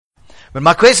But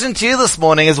my question to you this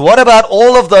morning is, what about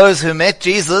all of those who met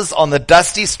Jesus on the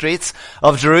dusty streets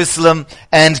of Jerusalem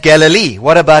and Galilee?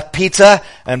 What about Peter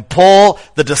and Paul,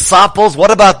 the disciples? What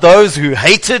about those who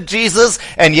hated Jesus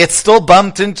and yet still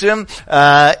bumped into him,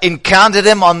 encountered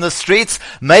him on the streets,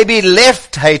 maybe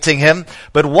left hating him?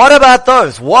 But what about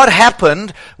those? What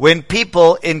happened when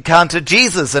people encountered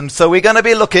Jesus? And so we're going to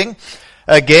be looking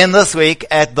again this week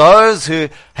at those who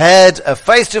had a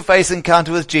face-to-face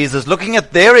encounter with Jesus, looking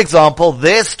at their example,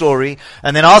 their story,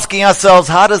 and then asking ourselves,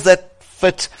 how does that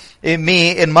fit in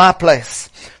me, in my place?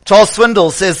 Charles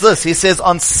Swindoll says this. He says,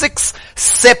 on 6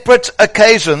 separate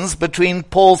occasions between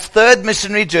Paul's third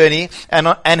missionary journey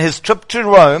and his trip to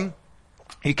Rome,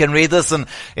 you can read this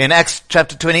in Acts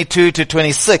chapter 22 to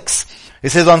 26, he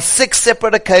says, on 6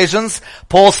 separate occasions,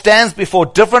 Paul stands before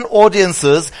different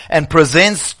audiences and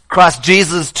presents Christ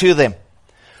Jesus to them.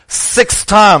 6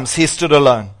 times he stood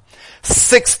alone.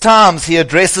 6 times he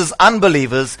addresses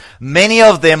unbelievers, many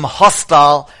of them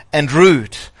hostile and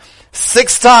rude.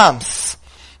 6 times.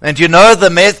 And you know the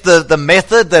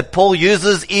method that Paul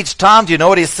uses each time? Do you know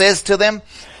what he says to them?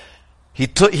 He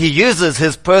uses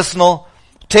his personal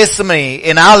testimony.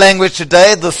 In our language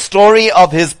today, the story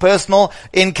of his personal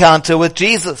encounter with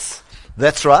Jesus.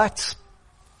 That's right.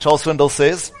 Charles Swindoll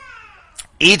says,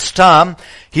 each time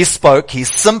he spoke, he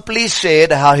simply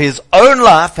shared how his own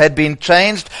life had been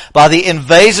changed by the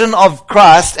invasion of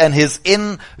Christ and his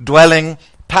indwelling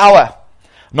power.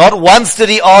 Not once did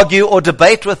he argue or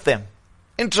debate with them.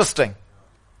 Interesting.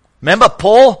 Remember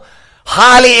Paul?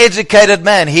 Highly educated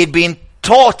man. He'd been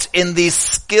taught in the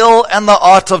skill and the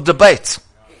art of debate.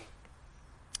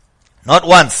 Not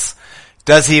once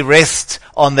does he rest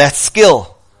on that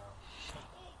skill.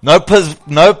 No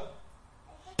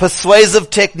persuasive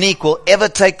technique will ever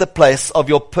take the place of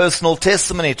your personal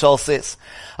testimony, Charles says.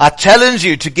 I challenge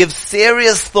you to give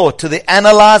serious thought to the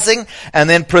analyzing and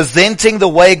then presenting the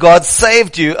way God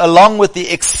saved you, along with the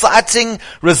exciting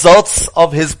results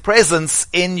of his presence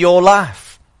in your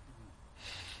life.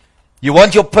 You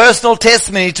want your personal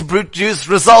testimony to produce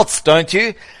results, don't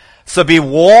you? So be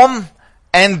warm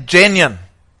and genuine.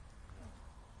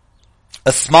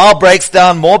 A smile breaks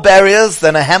down more barriers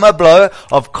than a hammer blow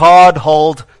of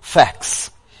card-hold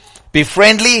facts. Be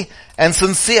friendly and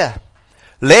sincere.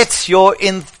 Let your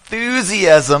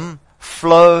enthusiasm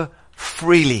flow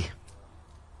freely.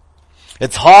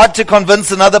 It's hard to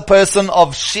convince another person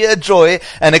of sheer joy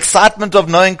and excitement of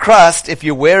knowing Christ if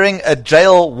you're wearing a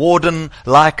jail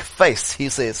warden-like face, he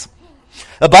says.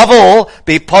 Above all,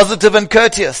 be positive and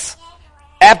courteous.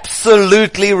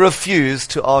 Absolutely refuse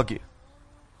to argue.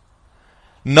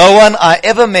 No one I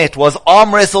ever met was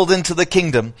arm wrestled into the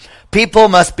kingdom. People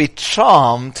must be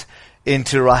charmed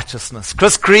into righteousness.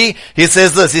 Chris Cree, he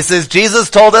says this. He says, Jesus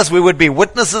told us we would be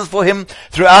witnesses for him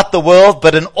throughout the world,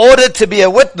 but in order to be a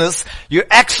witness, you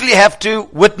actually have to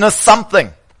witness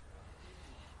something.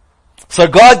 So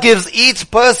God gives each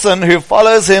person who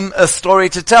follows him a story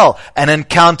to tell, an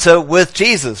encounter with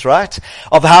Jesus, right?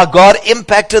 Of how God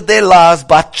impacted their lives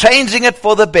by changing it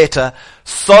for the better,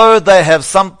 so they have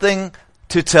something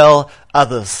to tell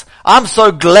others. I'm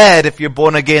so glad if you're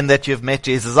born again that you've met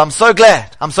Jesus. I'm so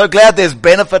glad. I'm so glad there's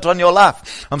benefit on your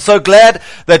life. I'm so glad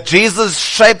that Jesus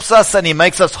shapes us and he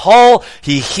makes us whole.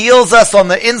 He heals us on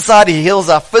the inside. He heals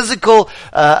our physical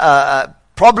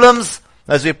problems.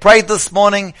 As we prayed this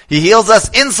morning, he heals us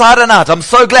inside and out. I'm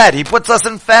so glad. He puts us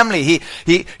in family.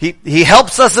 He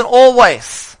helps us in all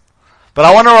ways. But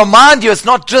I want to remind you, it's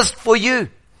not just for you.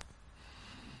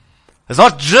 It's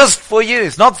not just for you.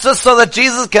 It's not just so that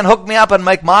Jesus can hook me up and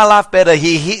make my life better.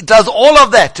 He does all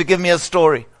of that to give me a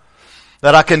story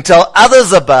that I can tell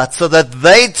others about so that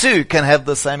they too can have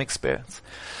the same experience.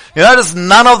 You notice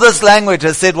none of this language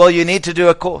has said, well, you need to do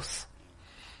a course.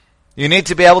 You need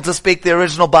to be able to speak the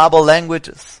original Bible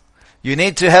languages. You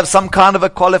need to have some kind of a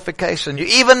qualification.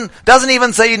 Doesn't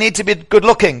even say you need to be good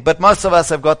looking, but most of us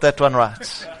have got that one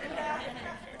right.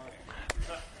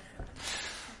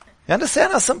 You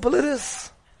understand how simple it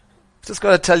is? Just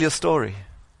got to tell your story.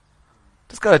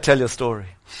 Just got to tell your story.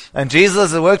 And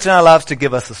Jesus has worked in our lives to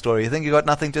give us a story. You think you've got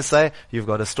nothing to say? You've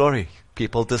got a story.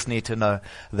 People just need to know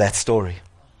that story.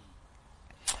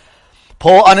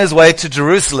 Paul, on his way to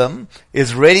Jerusalem,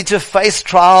 is ready to face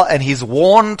trial, and he's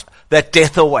warned that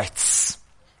death awaits.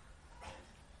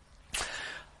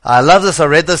 I love this. I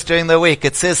read this during the week.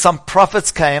 It says some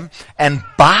prophets came, and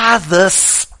by the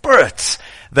Spirit,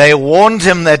 they warned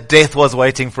him that death was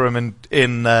waiting for him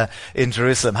in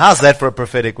Jerusalem. How's that for a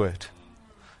prophetic word?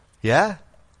 Yeah?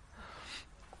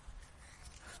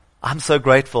 I'm so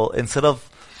grateful. Instead of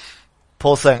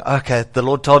Paul saying, okay, the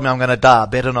Lord told me I'm going to die. I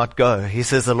better not go. He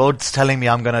says, the Lord's telling me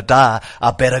I'm going to die.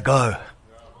 I better go. Isn't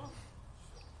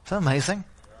that amazing?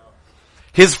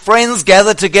 His friends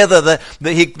gather together.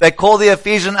 They call the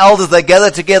Ephesian elders. They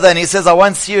gather together and he says, I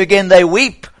won't see you again. They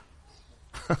weep.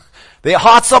 Their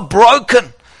hearts are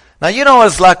broken. Now, you know what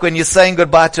it's like when you're saying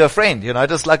goodbye to a friend.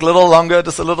 Just like a little longer,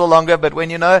 just a little longer. But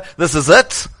when you know this is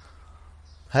it.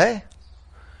 Hey?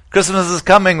 Christmas is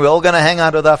coming. We're all going to hang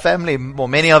out with our family. Or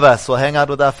many of us will hang out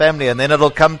with our family. And then it'll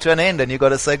come to an end and you've got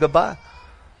to say goodbye.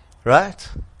 Right?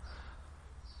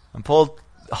 And Paul,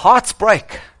 hearts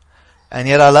break. And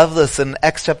yet I love this in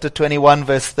Acts chapter 21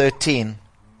 verse 13.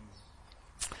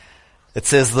 It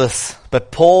says this,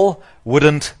 but Paul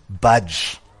wouldn't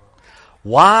budge.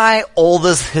 Why all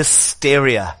this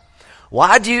hysteria?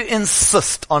 Why do you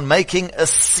insist on making a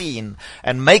scene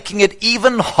and making it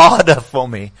even harder for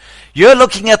me? You're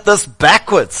looking at this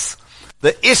backwards.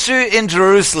 The issue in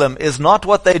Jerusalem is not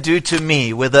what they do to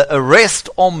me, whether arrest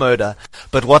or murder,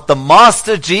 but what the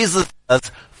Master Jesus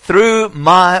does through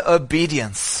my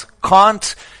obedience.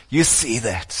 Can't you see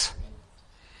that?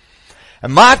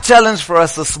 And my challenge for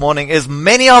us this morning is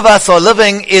many of us are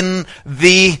living in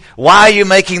the, why are you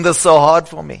making this so hard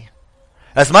for me?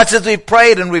 As much as we've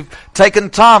prayed and we've taken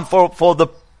time for the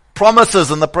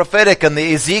promises and the prophetic and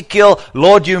the Ezekiel,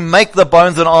 Lord, you make the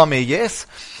bones an army, yes?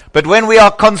 But when we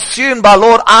are consumed by,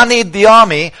 Lord, I need the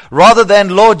army, rather than,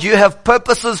 Lord, you have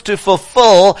purposes to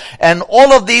fulfill, and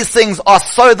all of these things are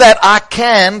so that I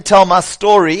can tell my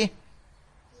story,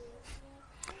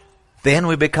 then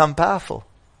we become powerful.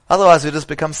 Otherwise, we just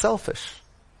become selfish.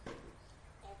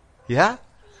 Yeah?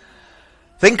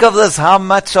 Think of this, how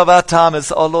much of our time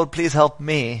is, oh Lord, please help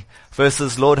me,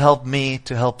 versus Lord, help me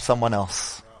to help someone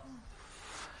else.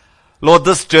 Lord,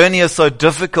 this journey is so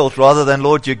difficult, rather than,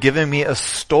 Lord, you're giving me a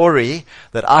story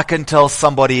that I can tell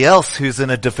somebody else who's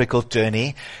in a difficult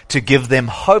journey to give them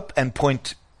hope and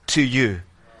point to you.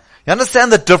 You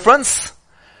understand the difference?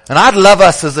 And I'd love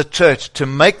us as a church to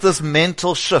make this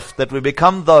mental shift that we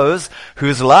become those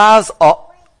whose lives are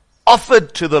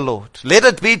offered to the Lord. Let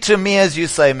it be to me as you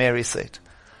say, Mary said.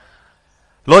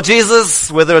 Lord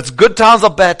Jesus, whether it's good times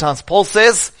or bad times, Paul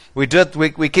says, we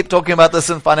keep talking about this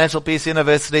in Financial Peace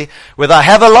University, whether I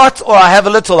have a lot or I have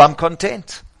a little, I'm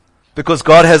content. Because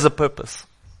God has a purpose.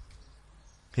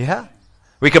 Yeah?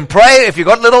 We can pray, if you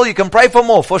got little, you can pray for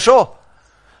more, for sure.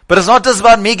 But it's not just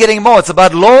about me getting more. It's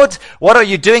about, Lord, what are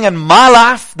you doing in my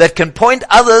life that can point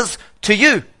others to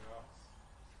you?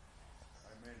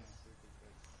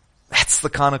 That's the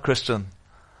kind of Christian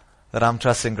that I'm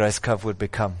trusting Grace Cove would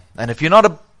become. And if you're not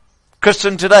a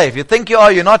Christian today, if you think you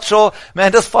are, you're not sure,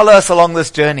 man, just follow us along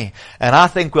this journey. And I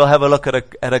think we'll have a look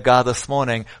at a guy this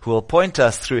morning who will point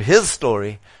us through his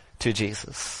story to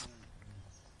Jesus.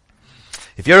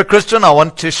 If you're a Christian, I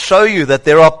want to show you that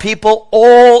there are people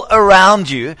all around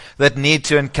you that need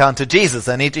to encounter Jesus.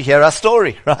 They need to hear our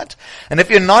story, right? And if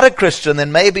you're not a Christian,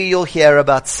 then maybe you'll hear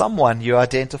about someone you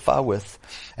identify with.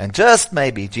 And just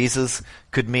maybe Jesus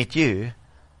could meet you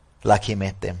like he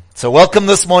met them. So welcome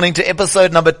this morning to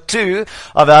episode number 2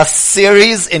 of our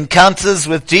series, Encounters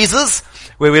with Jesus,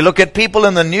 where we look at people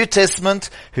in the New Testament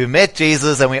who met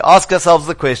Jesus and we ask ourselves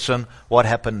the question, what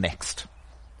happened next?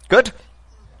 Good?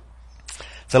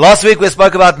 So last week we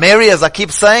spoke about Mary, as I keep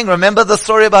saying. Remember the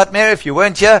story about Mary? If you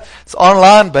weren't here, it's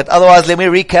online, but otherwise let me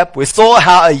recap. We saw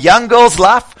how a young girl's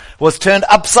life was turned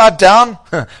upside down,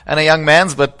 and a young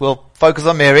man's, but we'll focus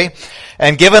on Mary.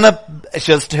 And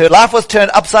her life was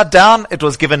turned upside down. It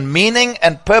was given meaning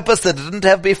and purpose that it didn't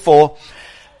have before.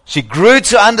 She grew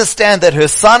to understand that her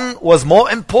son was more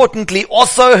importantly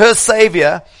also her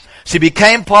savior. She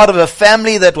became part of a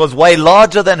family that was way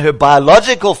larger than her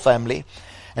biological family.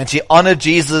 And she honored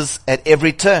Jesus at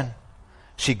every turn.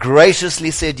 She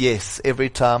graciously said yes every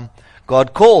time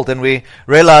God called. And we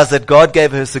realized that God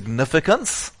gave her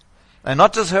significance. And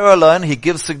not just her alone, he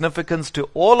gives significance to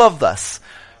all of us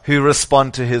who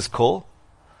respond to his call.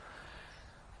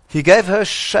 He gave her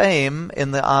shame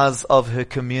in the eyes of her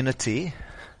community,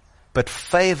 but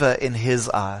favor in his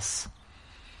eyes.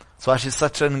 That's why she's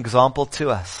such an example to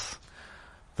us,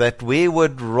 that we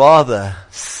would rather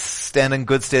stand in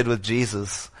good stead with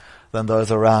Jesus than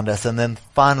those around us. And then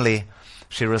finally,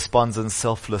 she responds in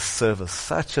selfless service.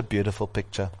 Such a beautiful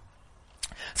picture.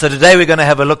 So today we're going to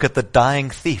have a look at the dying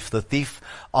thief, the thief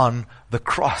on the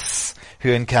cross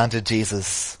who encountered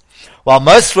Jesus. While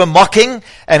most were mocking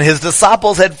and his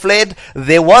disciples had fled,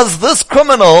 there was this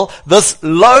criminal, this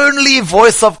lonely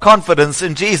voice of confidence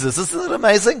in Jesus. Isn't it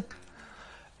amazing?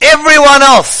 Everyone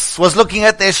else was looking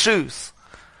at their shoes,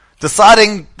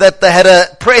 deciding that they had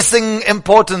a pressing,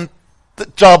 important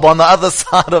job on the other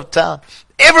side of town.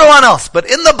 everyone else. But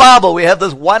in the Bible, we have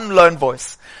this one lone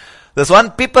voice. This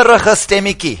one piperige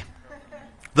stemmetjie.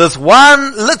 This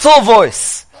one little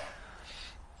voice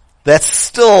that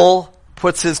still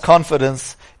puts his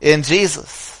confidence in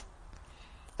Jesus.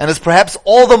 And it's perhaps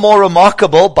all the more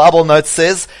remarkable, Bible note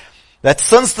says, that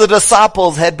since the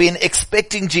disciples had been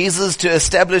expecting Jesus to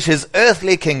establish his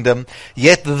earthly kingdom,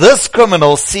 yet this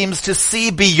criminal seems to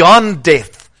see beyond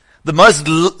death. The most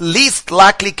least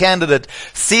likely candidate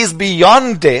sees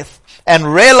beyond death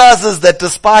and realizes that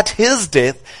despite his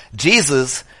death,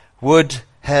 Jesus would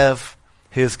have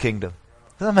his kingdom.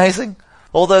 Isn't that amazing?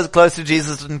 All those close to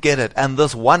Jesus didn't get it. And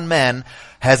this one man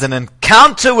has an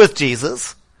encounter with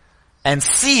Jesus and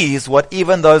sees what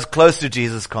even those close to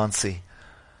Jesus can't see.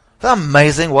 It's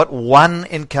amazing what one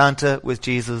encounter with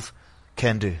Jesus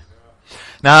can do.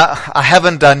 Now, I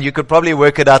haven't done, you could probably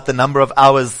work it out, the number of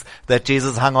hours that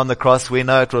Jesus hung on the cross. We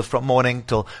know it was from morning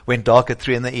till went dark at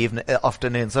 3 in the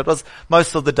afternoon. So it was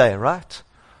most of the day, right?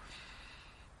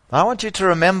 I want you to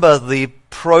remember the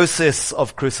process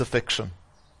of crucifixion.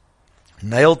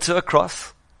 Nailed to a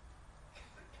cross,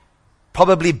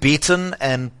 probably beaten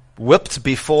and whipped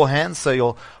beforehand, so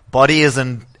your body is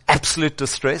in absolute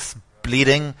distress,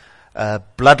 bleeding,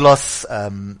 blood loss.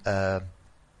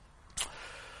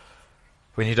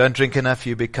 When you don't drink enough,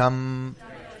 you become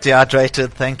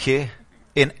dehydrated, thank you,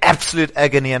 in absolute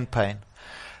agony and pain.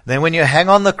 Then when you hang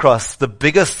on the cross, the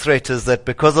biggest threat is that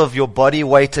because of your body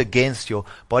weight against your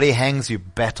body hangs, you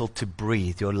battle to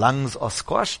breathe. Your lungs are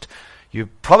squashed. You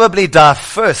probably die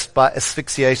first by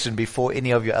asphyxiation before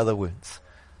any of your other wounds,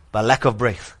 by lack of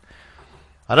breath.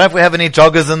 I don't know if we have any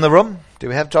joggers in the room. Do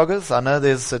we have joggers? I know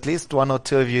there's at least 1 or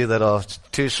 2 of you that are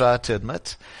too shy to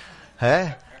admit.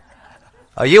 Hey?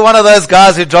 Are you one of those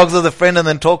guys who jogs with a friend and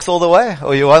then talks all the way? Or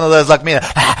are you one of those like me?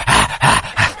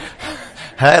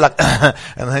 Hey, like,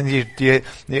 and then you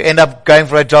end up going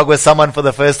for a jog with someone for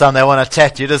the first time. They want to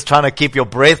chat. You're just trying to keep your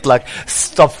breath, like,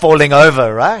 stop falling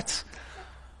over, right?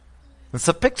 And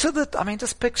so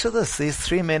just picture this. These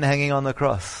 3 men hanging on the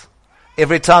cross.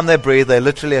 Every time they breathe, they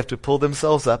literally have to pull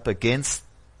themselves up against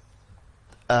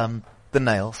the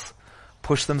nails,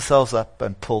 push themselves up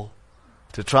and pull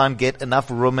to try and get enough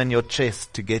room in your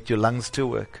chest to get your lungs to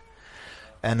work.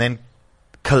 And then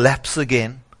collapse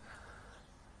again.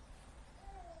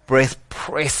 Breath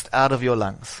pressed out of your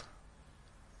lungs.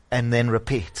 And then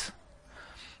repeat.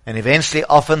 And eventually,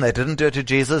 often, they didn't do it to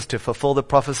Jesus to fulfill the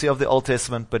prophecy of the Old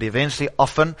Testament, but eventually,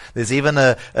 often, there's even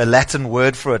a Latin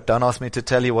word for it. Don't ask me to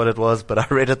tell you what it was, but I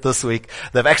read it this week.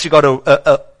 They've actually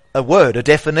got a word, a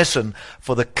definition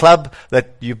for the club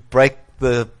that you break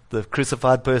the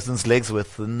crucified person's legs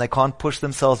with, and they can't push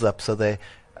themselves up, so they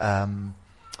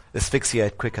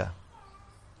asphyxiate quicker.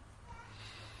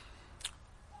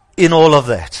 In all of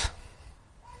that,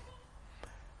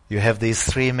 you have these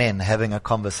 3 men having a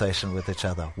conversation with each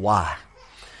other. Why?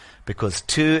 Because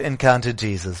 2 encountered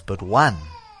Jesus, but 1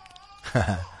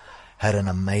 had an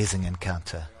amazing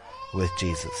encounter with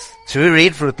Jesus. Should we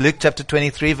read from Luke chapter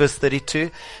 23, verse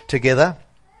 32 together?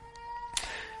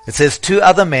 It says, 2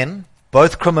 other men,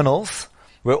 both criminals,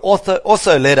 were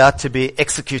also led out to be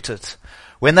executed.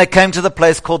 When they came to the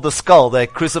place called the Skull, they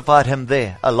crucified him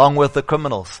there, along with the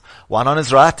criminals, one on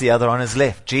his right, the other on his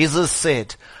left. Jesus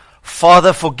said,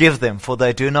 Father, forgive them, for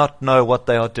they do not know what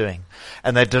they are doing.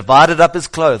 And they divided up his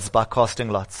clothes by casting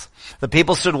lots. The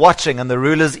people stood watching, and the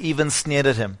rulers even sneered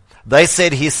at him. They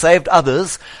said, he saved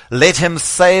others, let him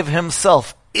save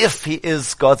himself, if he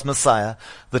is God's Messiah,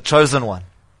 the chosen one.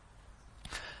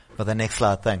 For the next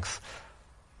slide, thanks.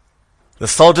 The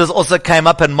soldiers also came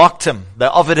up and mocked him. They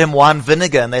offered him wine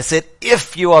vinegar, and they said,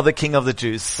 if you are the king of the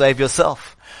Jews, save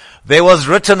yourself. There was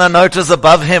written a notice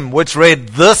above him which read,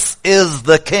 this is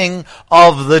the king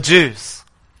of the Jews.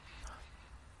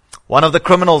 One of the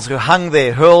criminals who hung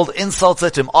there hurled insults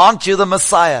at him. Aren't you the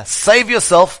Messiah? Save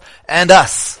yourself and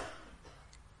us.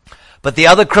 But the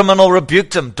other criminal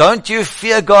rebuked him. Don't you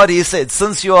fear God, he said,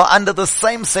 since you are under the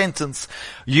same sentence.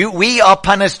 We are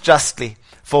punished justly,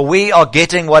 for we are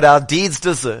getting what our deeds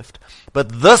deserved.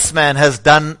 But this man has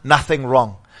done nothing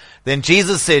wrong. Then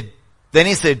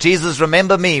he said, Jesus,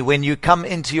 remember me when you come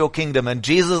into your kingdom. And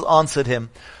Jesus answered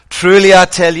him, truly I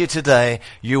tell you today,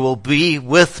 you will be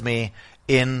with me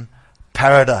in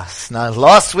paradise. Now,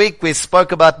 last week we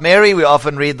spoke about Mary. We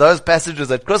often read those passages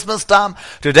at Christmas time.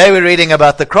 Today we're reading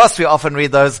about the cross. We often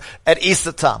read those at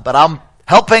Easter time. But I'm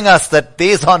helping us that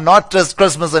these are not just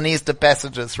Christmas and Easter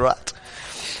passages, right?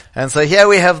 And so here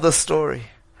we have the story.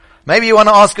 Maybe you want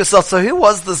to ask yourself, so who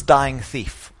was this dying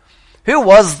thief? Who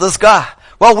was this guy?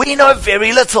 Well, we know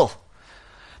very little.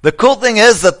 The cool thing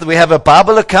is that we have a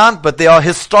Bible account, but there are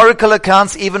historical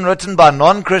accounts even written by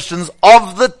non-Christians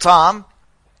of the time.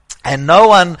 And no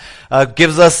one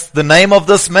gives us the name of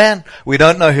this man. We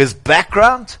don't know his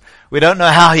background. We don't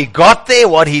know how he got there,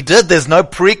 what he did. There's no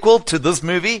prequel to this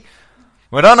movie.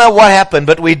 We don't know what happened,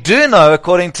 but we do know,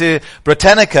 according to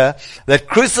Britannica, that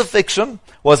crucifixion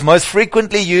was most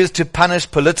frequently used to punish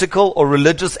political or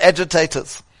religious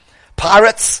agitators,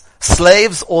 pirates,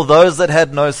 slaves, or those that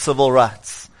had no civil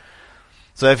rights.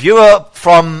 So if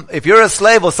you're a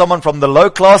slave or someone from the low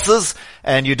classes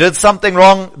and you did something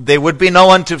wrong, there would be no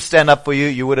one to stand up for you.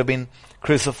 You would have been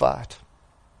crucified.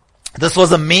 This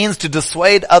was a means to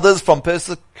dissuade others from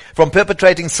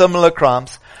perpetrating similar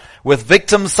crimes, with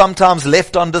victims sometimes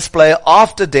left on display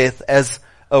after death as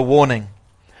a warning.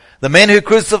 The men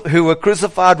who were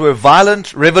crucified were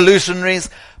violent revolutionaries,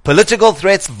 political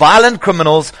threats, violent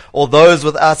criminals, or those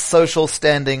without social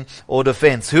standing or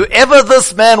defense. Whoever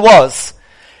this man was,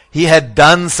 he had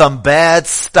done some bad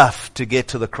stuff to get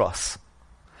to the cross.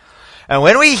 And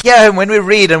when we hear him, when we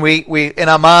read and we in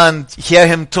our mind hear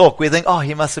him talk, we think, oh,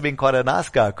 he must have been quite a nice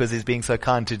guy because he's being so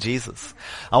kind to Jesus.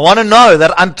 I want to know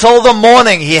that until the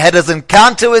morning he had his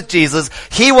encounter with Jesus,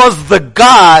 he was the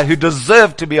guy who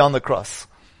deserved to be on the cross.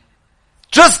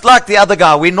 Just like the other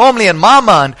guy. In my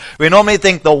mind, we normally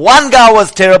think the one guy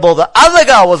was terrible, the other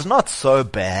guy was not so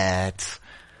bad.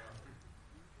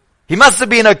 He must have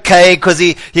been okay because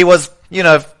he was,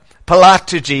 polite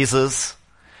to Jesus.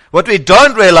 What we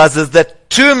don't realize is that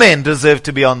two men deserved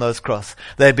to be on those cross.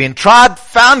 They had been tried,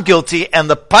 found guilty, and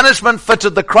the punishment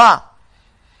fitted the crime.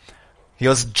 He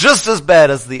was just as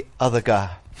bad as the other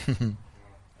guy.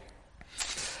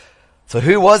 So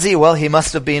who was he? Well, he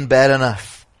must have been bad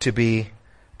enough to be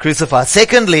crucified.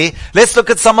 Secondly, let's look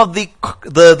at some of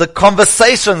the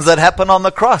conversations that happen on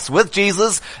the cross with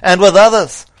Jesus and with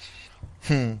others.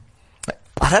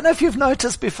 I don't know if you've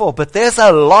noticed before, but there's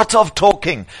a lot of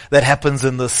talking that happens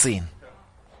in this scene.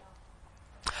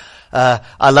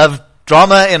 I love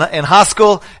drama in high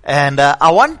school, and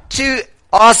I want to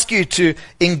ask you to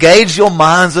engage your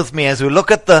minds with me as we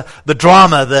look at the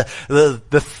drama,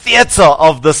 the theater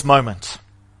of this moment.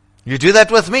 You do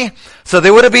that with me? So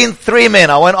there would have been three men.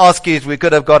 I won't ask you if we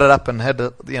could have got it up and had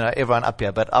everyone up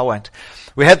here, but I won't.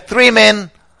 We had three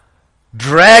men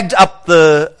dragged up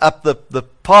the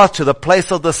path to the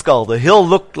place of the skull. The hill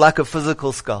looked like a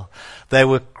physical skull. They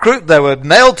were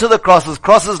nailed to the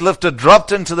crosses lifted,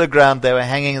 dropped into the ground. They were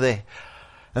hanging there.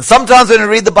 And sometimes when we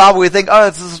read the Bible, we think, oh,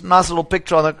 it's this nice little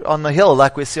picture on the hill,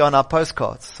 like we see on our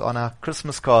postcards, on our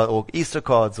Christmas card or Easter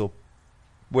cards, or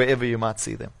wherever you might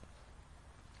see them.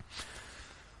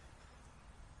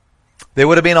 There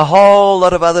would have been a whole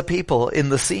lot of other people in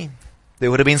the scene. There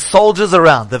would have been soldiers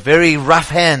around, the very rough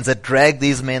hands that dragged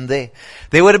these men there.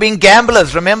 There would have been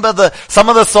gamblers. Remember some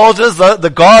of the soldiers,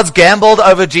 the guards gambled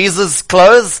over Jesus'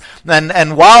 clothes,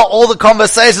 and while all the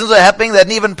conversations were happening, they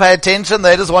didn't even pay attention.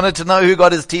 They just wanted to know who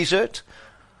got his t-shirt.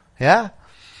 Yeah?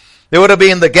 There would have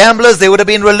been the gamblers. There would have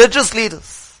been religious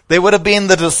leaders. There would have been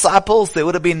the disciples. There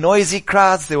would have been noisy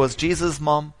crowds. There was Jesus'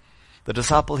 mom, the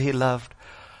disciple he loved.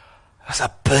 It was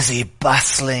a busy,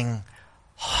 bustling,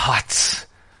 hot,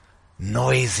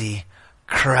 noisy,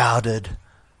 crowded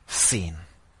scene.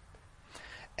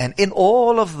 And in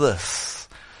all of this,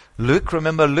 Luke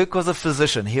was a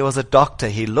physician. He was a doctor.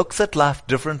 He looks at life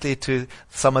differently to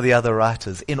some of the other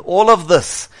writers. In all of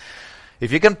this,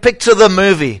 if you can picture the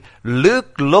movie,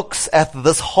 Luke looks at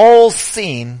this whole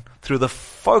scene through the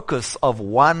focus of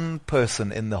one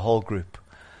person in the whole group.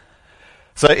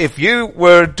 So if you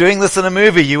were doing this in a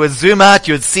movie, you would zoom out,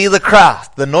 you would see the crowd,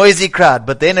 the noisy crowd.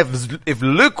 But then if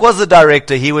Luke was the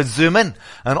director, he would zoom in.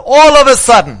 And all of a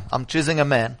sudden, I'm choosing a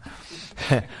man,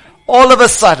 all of a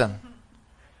sudden,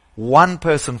 one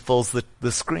person fills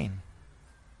the screen.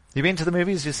 You've been to the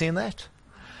movies, you've seen that?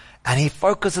 And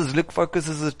Luke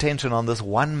focuses his attention on this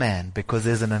one man because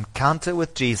there's an encounter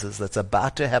with Jesus that's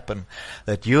about to happen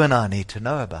that you and I need to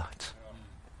know about.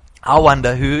 I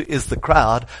wonder who is the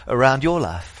crowd around your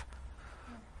life.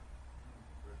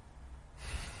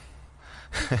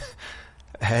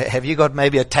 Have you got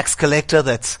maybe a tax collector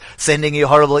that's sending you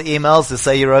horrible emails to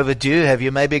say you're overdue? Have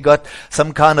you maybe got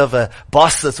some kind of a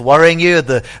boss that's worrying you?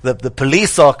 The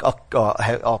police are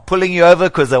pulling you over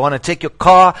because they want to take your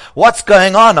car. What's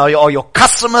going on? Are your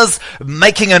customers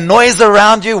making a noise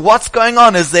around you? What's going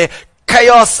on? Is there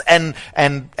chaos and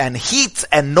heat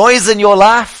and noise in your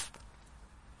life?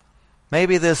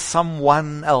 Maybe there's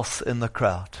someone else in the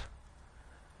crowd.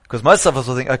 Because most of us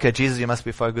will think, okay, Jesus, you must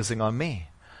be focusing on me.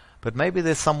 But maybe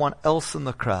there's someone else in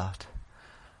the crowd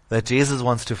that Jesus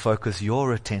wants to focus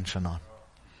your attention on.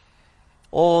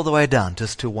 All the way down,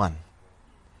 just to one.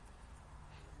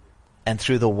 And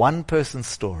through the one person's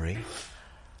story,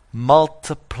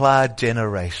 multiplied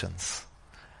generations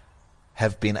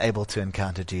have been able to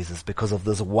encounter Jesus because of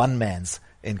this one man's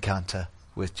encounter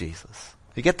with Jesus.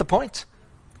 You get the point?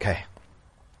 Okay.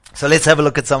 So let's have a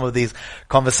look at some of these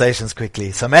conversations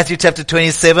quickly. So Matthew chapter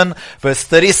 27, verse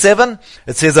 37,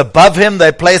 it says, above him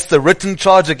they placed the written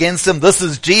charge against him. This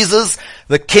is Jesus,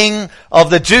 the King of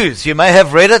the Jews. You may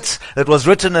have read it. It was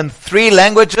written in 3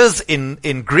 languages,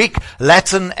 in Greek,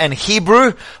 Latin, and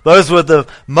Hebrew. Those were the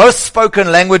most spoken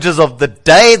languages of the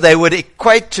day. They would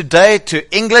equate today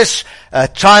to English,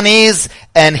 Chinese,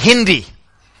 and Hindi.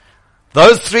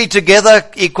 Those 3 together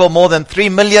equal more than 3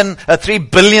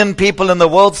 billion people in the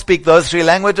world speak those 3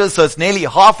 languages. So it's nearly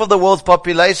half of the world's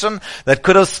population that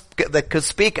could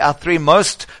speak our 3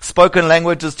 most spoken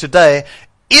languages today.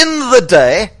 In the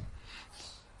day,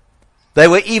 they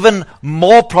were even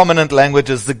more prominent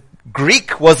languages. The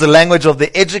Greek was the language of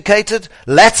the educated,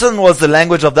 Latin was the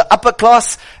language of the upper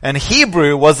class, and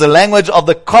Hebrew was the language of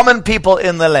the common people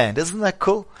in the land. Isn't that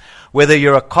cool? Whether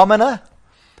you're a commoner,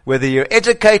 whether you're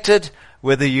educated,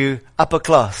 whether you upper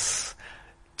class,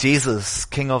 Jesus,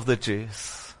 King of the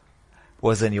Jews,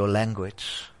 was in your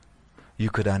language.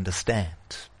 You could understand.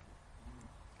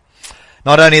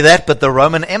 Not only that, but the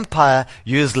Roman Empire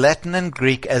used Latin and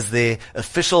Greek as their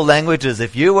official languages.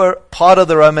 If you were part of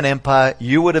the Roman Empire,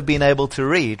 you would have been able to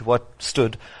read what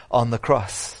stood on the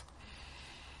cross.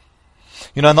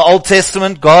 You know, in the Old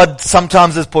Testament, God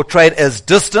sometimes is portrayed as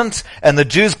distant, and the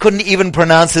Jews couldn't even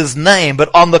pronounce his name.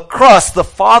 But on the cross, the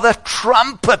Father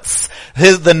trumpets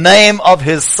the name of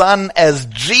his Son as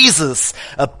Jesus,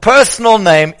 a personal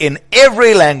name in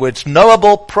every language,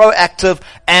 knowable, proactive,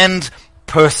 and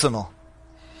personal.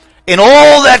 In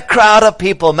all that crowd of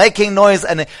people making noise,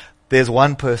 and there's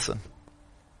one person.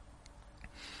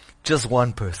 Just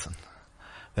one person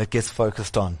that gets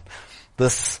focused on.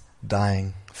 This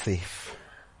dying thief.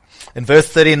 In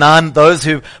verse 39, those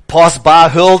who passed by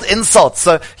hurled insults.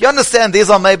 So you understand, these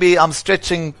are maybe, I'm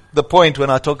stretching the point when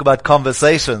I talk about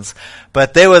conversations,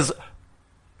 but there was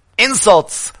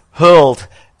insults hurled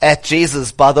at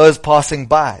Jesus by those passing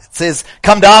by. It says,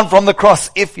 come down from the cross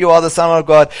if you are the Son of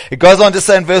God. It goes on to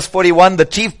say in verse 41, the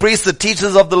chief priests, the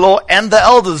teachers of the law, and the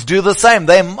elders do the same.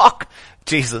 They mock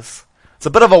Jesus. It's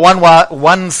a bit of a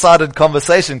one-sided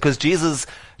conversation because Jesus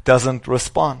doesn't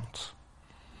respond.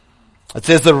 It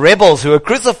says the rebels who were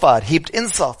crucified heaped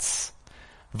insults.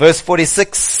 Verse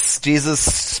 46, Jesus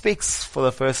speaks for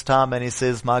the first time and he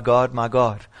says, my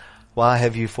God, why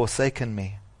have you forsaken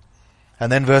me?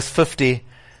 And then verse 50,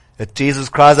 Jesus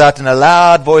cries out in a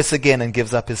loud voice again and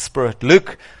gives up his spirit.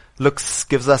 Luke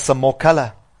gives us some more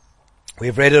color.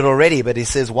 We've read it already, but he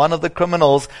says one of the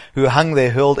criminals who hung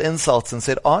there hurled insults and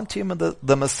said, aren't you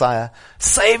the Messiah?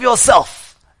 Save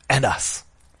yourself and us.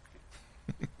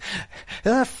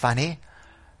 Isn't that funny?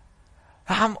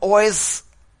 I'm always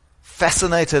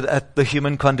fascinated at the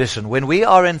human condition. When we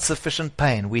are in sufficient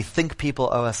pain, we think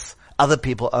other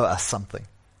people owe us something.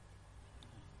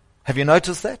 Have you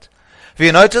noticed that? Have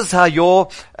you noticed how your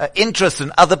interest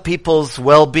in other people's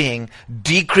well-being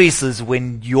decreases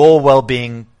when your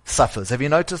well-being suffers? Have you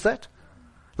noticed that?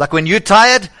 Like when you're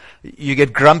tired, you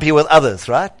get grumpy with others,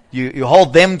 right? You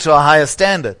hold them to a higher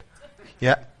standard.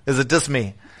 Yeah? Is it just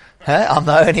me? Huh? I'm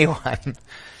the only one.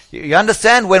 You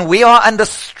understand? When we are under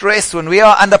stress, when we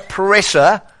are under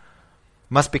pressure,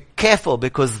 must be careful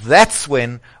because that's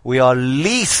when we are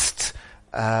least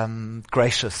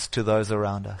gracious to those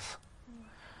around us.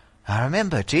 Now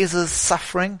remember, Jesus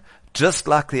suffering just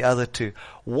like the other two.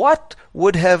 What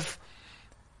would have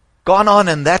gone on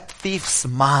in that thief's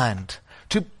mind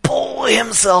to pull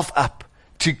himself up,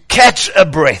 to catch a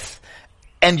breath,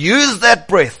 and use that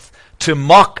breath to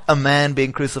mock a man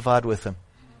being crucified with him?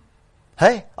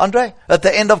 Hey, Andre, at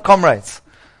the end of Comrades,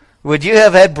 would you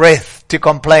have had breath to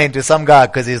complain to some guy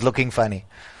because he's looking funny?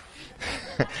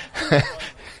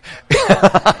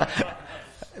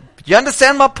 You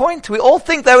understand my point? We all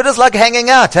think they were just like hanging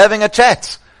out, having a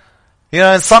chat. You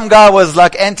know, and some guy was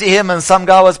like anti him and some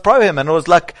guy was pro him. And it was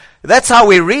like, that's how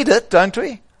we read it, don't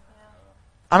we?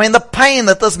 I mean, the pain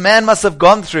that this man must have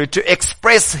gone through to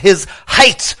express his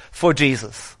hate for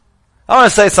Jesus. I want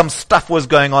to say some stuff was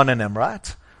going on in him,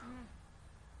 right?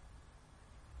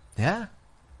 Yeah?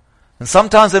 And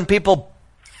sometimes when people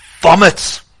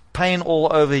vomit pain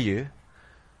all over you,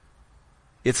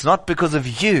 it's not because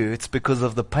of you, it's because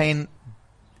of the pain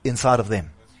inside of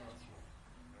them.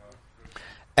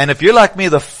 And if you're like me,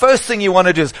 the first thing you want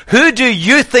to do is, who do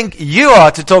you think you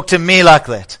are to talk to me like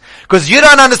that? Because you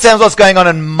don't understand what's going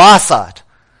on my side.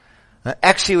 Now,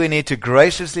 actually, we need to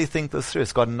graciously think this through.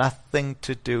 It's got nothing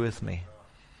to do with me.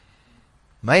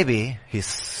 Maybe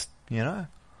he's you know?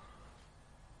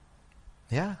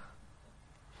 Yeah.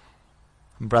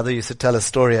 My brother used to tell a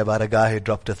story about a guy who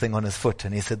dropped a thing on his foot,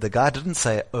 and he said the guy didn't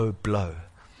say, "Oh, blow."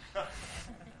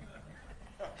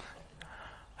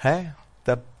 Hey?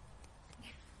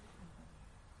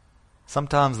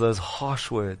 Sometimes those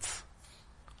harsh words,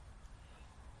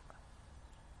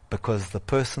 because the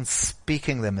person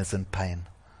speaking them is in pain.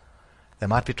 They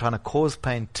might be trying to cause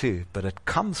pain too, but it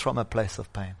comes from a place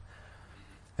of pain.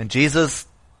 And Jesus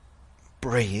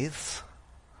breathes.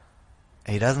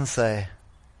 He doesn't say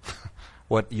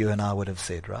what you and I would have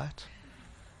said, right?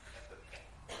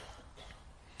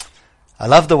 I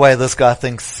love the way this guy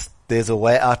thinks there's a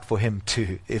way out for him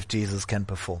too, if Jesus can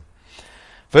perform.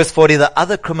 Verse 40, the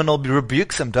other criminal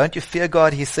rebukes him. "Don't you fear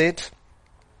God," he said,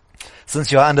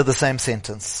 "since you are under the same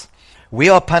sentence. We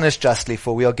are punished justly,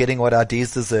 for we are getting what our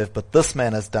deeds deserve, but this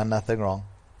man has done nothing wrong."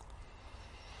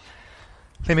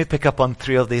 Let me pick up on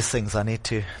 3 of these things. I need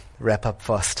to wrap up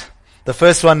fast. The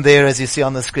first one there, as you see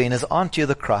on the screen, is, aren't you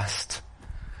the Christ?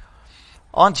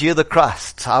 Aren't you the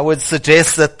Christ? I would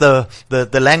suggest that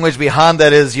the language behind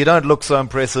that is, you don't look so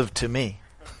impressive to me.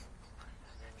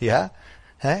 Yeah?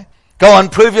 Hey? Go on,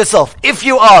 prove yourself. If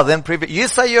you are, then prove it. You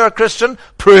say you're a Christian,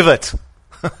 prove it.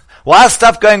 Why is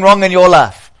stuff going wrong in your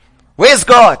life? Where's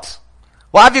God?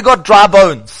 Why have you got dry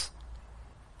bones?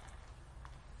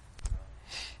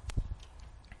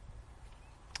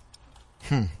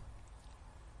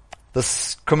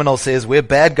 This criminal says, we're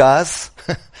bad guys,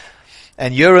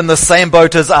 and you're in the same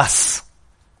boat as us.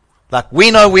 Like, we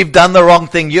know we've done the wrong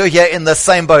thing. You're here in the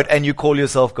same boat, and you call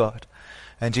yourself God.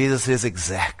 And Jesus says,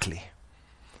 exactly.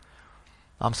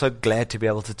 I'm so glad to be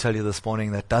able to tell you this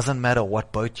morning that doesn't matter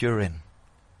what boat you're in.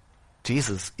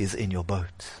 Jesus is in your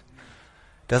boat.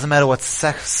 Doesn't matter what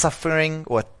suffering,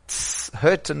 what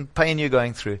hurt and pain you're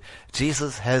going through.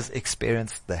 Jesus has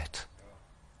experienced that.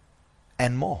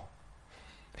 And more.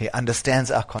 He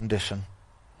understands our condition.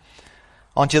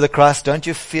 Aren't you the Christ? Don't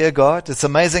you fear God? It's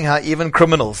amazing how even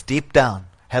criminals, deep down,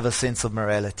 have a sense of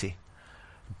morality.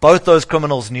 Both those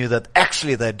criminals knew that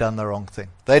actually they'd done the wrong thing.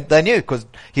 They knew, because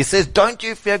he says, don't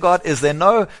you fear God? Is there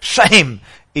no shame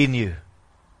in you?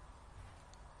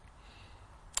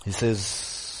 He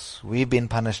says, we've been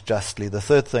punished justly. The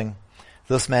third thing,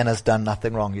 this man has done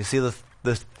nothing wrong. You see,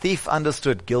 the thief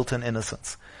understood guilt and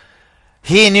innocence.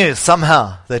 He knew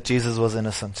somehow that Jesus was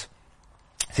innocent.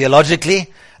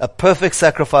 Theologically, a perfect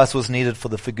sacrifice was needed for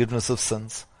the forgiveness of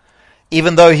sins.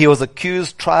 Even though he was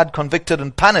accused, tried, convicted,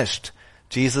 and punished,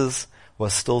 Jesus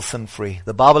was still sin-free.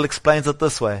 The Bible explains it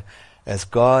this way, as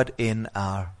God in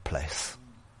our place.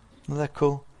 Isn't that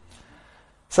cool?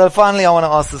 So finally, I want to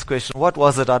ask this question. What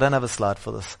was it? I don't have a slide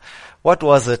for this. What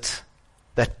was it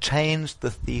that changed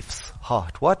the thief's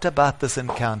heart? What about this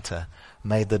encounter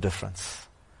made the difference?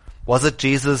 Was it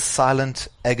Jesus' silent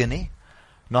agony,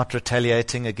 not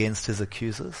retaliating against his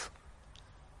accusers?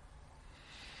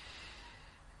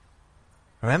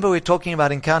 Remember, we're talking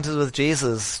about encounters with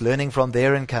Jesus, learning from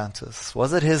their encounters.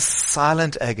 Was it his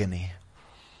silent agony,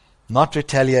 not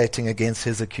retaliating against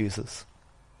his accusers?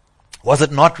 Was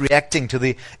it not reacting to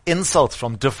the insults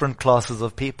from different classes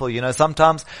of people? You know,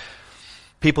 sometimes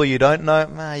people you don't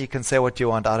know, you can say what you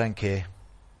want, I don't care.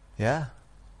 Yeah?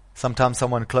 Sometimes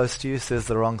someone close to you says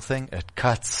the wrong thing. It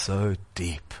cuts so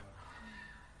deep.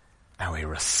 And we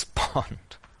respond.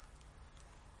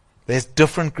 There's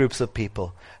different groups of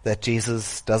people that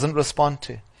Jesus doesn't respond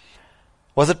to.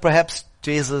 Was it perhaps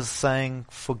Jesus saying,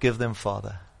 forgive them,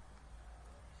 Father?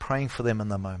 Praying for them in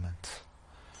the moment.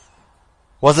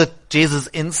 Was it Jesus'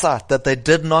 insight that they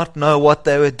did not know what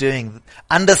they were doing?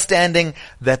 Understanding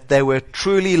that they were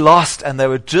truly lost and they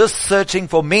were just searching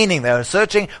for meaning. They were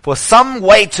searching for some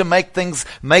way to make things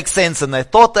make sense, and they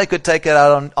thought they could take it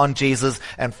out on Jesus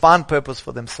and find purpose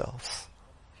for themselves.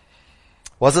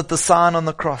 Was it the sign on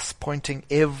the cross pointing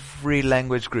every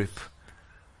language group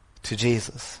to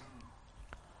Jesus?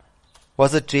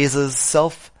 Was it Jesus'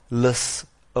 selfless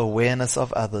awareness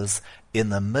of others in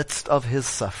the midst of his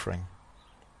suffering,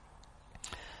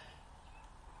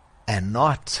 and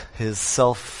not his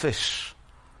selfish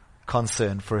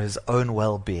concern for his own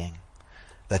well-being,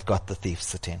 that got the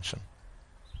thief's attention?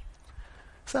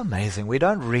 It's amazing. We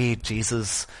don't read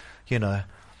Jesus,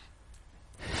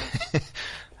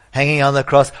 hanging on the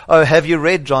cross. Oh, have you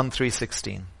read John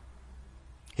 3:16?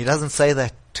 He doesn't say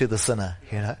that to the sinner,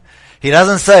 He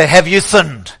doesn't say, have you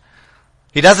sinned?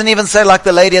 He doesn't even say, like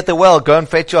the lady at the well, go and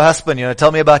fetch your husband,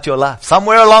 tell me about your life.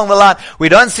 Somewhere along the line, we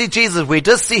don't see Jesus, we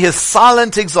just see his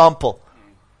silent example.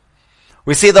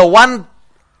 We see the one,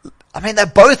 they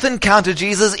both encounter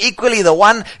Jesus equally. The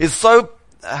one is so,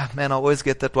 I always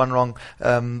get that one wrong.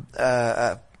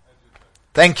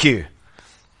 Thank you.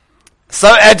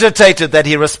 So agitated that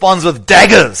he responds with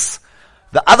daggers.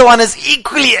 The other one is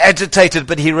equally agitated,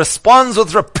 but he responds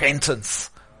with repentance.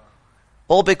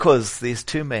 All because these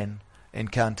two men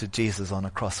encountered Jesus on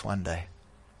a cross one day.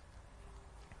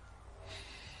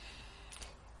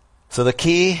 So the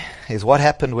key is what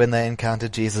happened when they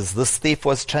encountered Jesus. This thief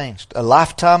was changed. A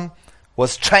lifetime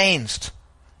was changed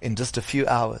in just a few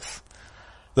hours.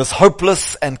 This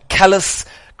hopeless and callous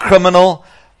criminal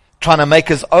trying to make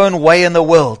his own way in the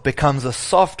world becomes a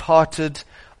soft-hearted,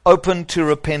 open to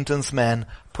repentance man,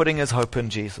 putting his hope in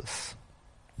Jesus.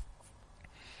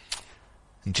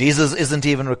 And Jesus isn't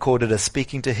even recorded as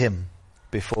speaking to him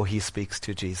before he speaks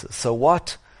to Jesus. So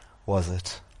what was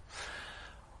it?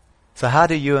 So how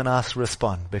do you and us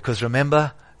respond? Because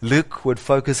remember, Luke would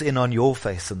focus in on your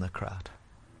face in the crowd.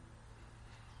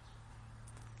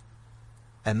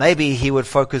 And maybe he would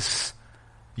focus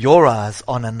your eyes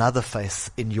on another face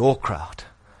in your crowd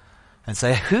and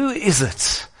say, who is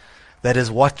it that is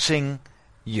watching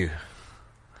you?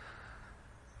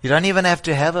 You don't even have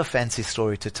to have a fancy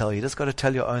story to tell. You just got to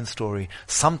tell your own story.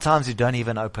 Sometimes you don't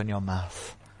even open your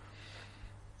mouth.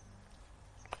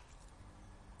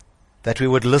 That we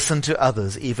would listen to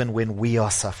others even when we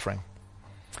are suffering.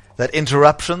 That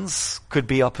interruptions could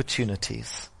be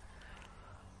opportunities.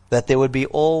 That there would be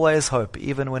always hope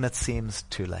even when it seems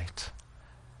too late.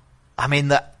 I mean,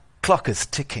 the clock is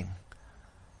ticking.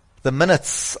 The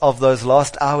minutes of those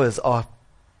last hours are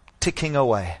ticking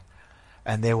away.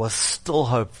 And there was still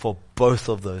hope for both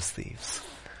of those thieves.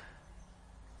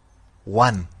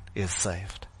 One is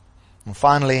saved. And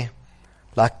finally,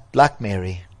 like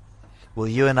Mary, will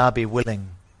you and I be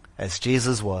willing, as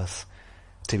Jesus was,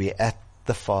 to be at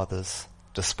the Father's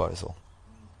disposal?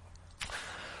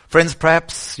 Friends,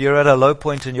 perhaps you're at a low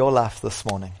point in your life this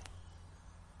morning.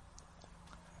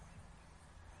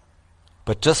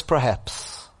 But just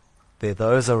perhaps, there are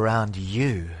those around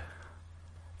you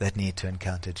that need to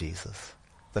encounter Jesus.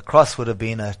 The cross would have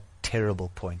been a terrible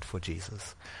point for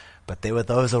Jesus. But there were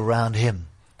those around him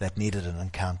that needed an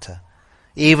encounter.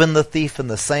 Even the thief in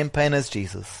the same pain as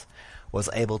Jesus was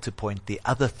able to point the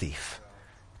other thief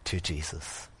to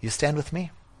Jesus. You stand with me?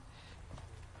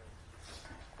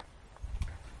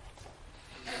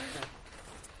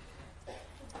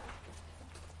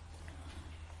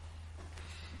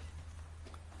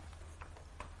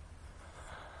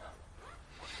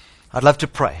 I'd love to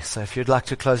pray. So if you'd like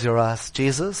to close your eyes.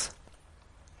 Jesus,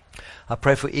 I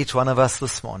pray for each one of us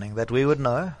this morning that we would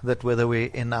know that whether we're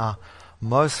in our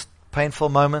most painful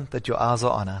moment, that your eyes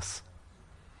are on us.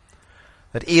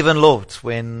 That even, Lord,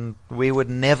 when we would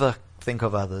never think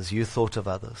of others, you thought of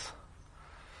others.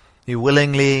 You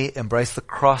willingly embraced the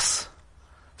cross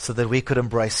so that we could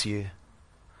embrace you.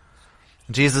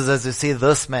 Jesus, as you see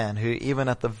this man who even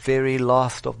at the very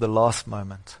last of the last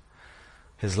moment,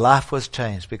 his life was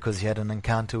changed because he had an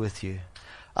encounter with you.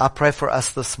 I pray for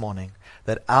us this morning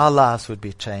that our lives would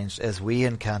be changed as we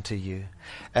encounter you.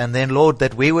 And then, Lord,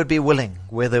 that we would be willing,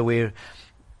 whether we're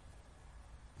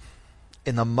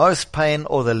in the most pain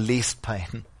or the least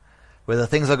pain, whether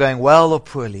things are going well or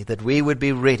poorly, that we would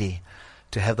be ready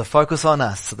to have the focus on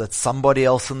us so that somebody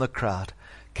else in the crowd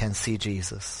can see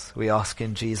Jesus. We ask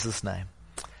in Jesus' name.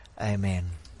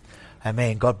 Amen.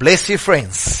 Amen. God bless you,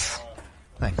 friends.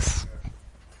 Thanks.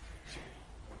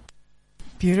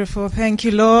 Beautiful. Thank you,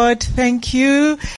 Lord. Thank you.